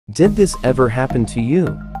Did this ever happen to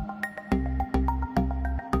you?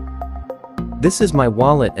 This is my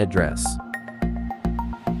wallet address.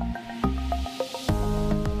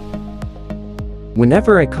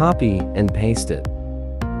 Whenever I copy and paste it,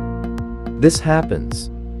 this happens.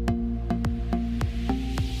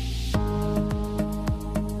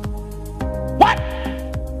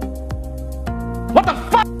 What the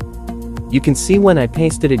fuck? You can see when I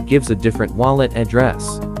paste it, it gives a different wallet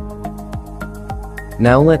address.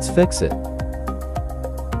 Now let's fix it.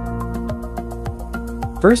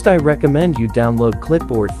 First, I recommend you download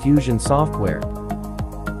Clipboard Fusion software.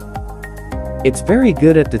 It's very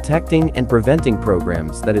good at detecting and preventing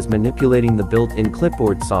programs that is manipulating the built-in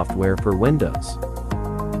Clipboard software for Windows.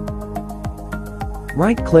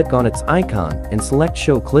 Right-click on its icon and select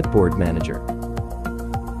Show Clipboard Manager.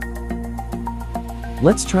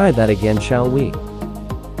 Let's try that again, shall we?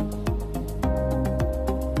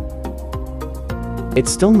 It's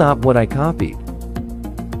still not what I copied.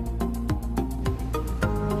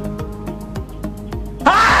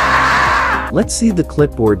 Let's see the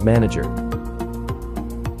Clipboard Manager.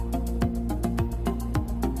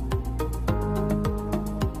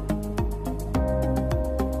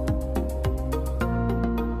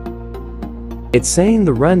 It's saying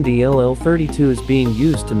the Run DLL32 is being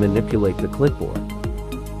used to manipulate the clipboard.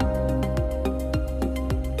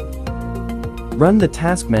 Run the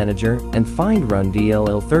Task Manager and find Run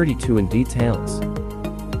DLL32 in details.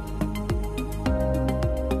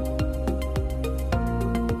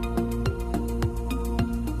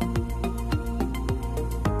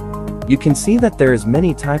 You can see that there is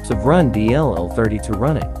many types of Run DLL32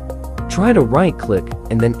 running. Try to right-click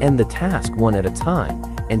and then end the task one at a time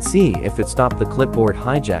and see if it stopped the clipboard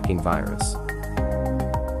hijacking virus.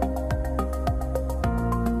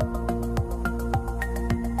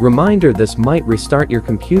 Reminder: this might restart your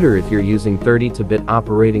computer if you're using 32-bit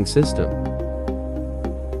operating system.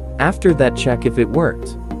 After that, check if it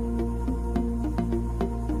worked.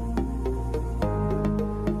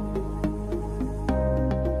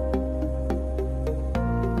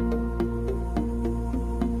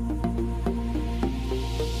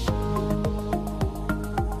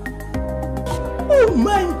 Oh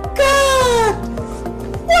my God!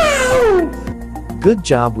 Wow! Good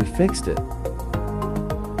job, we fixed it.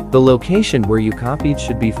 The location where you copied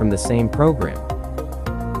should be from the same program,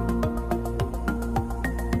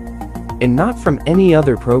 and not from any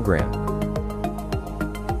other program.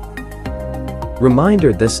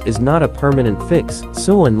 Reminder: this is not a permanent fix,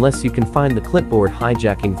 so unless you can find the clipboard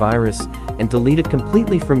hijacking virus and delete it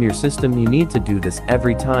completely from your system, you need to do this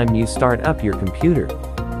every time you start up your computer.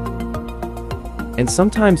 And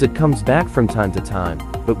sometimes it comes back from time to time,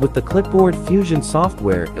 but with the Clipboard Fusion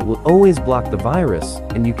software, it will always block the virus,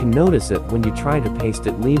 and you can notice it when you try to paste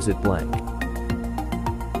it, leaves it blank.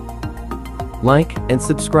 Like and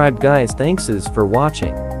subscribe, guys. Thanks for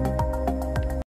watching.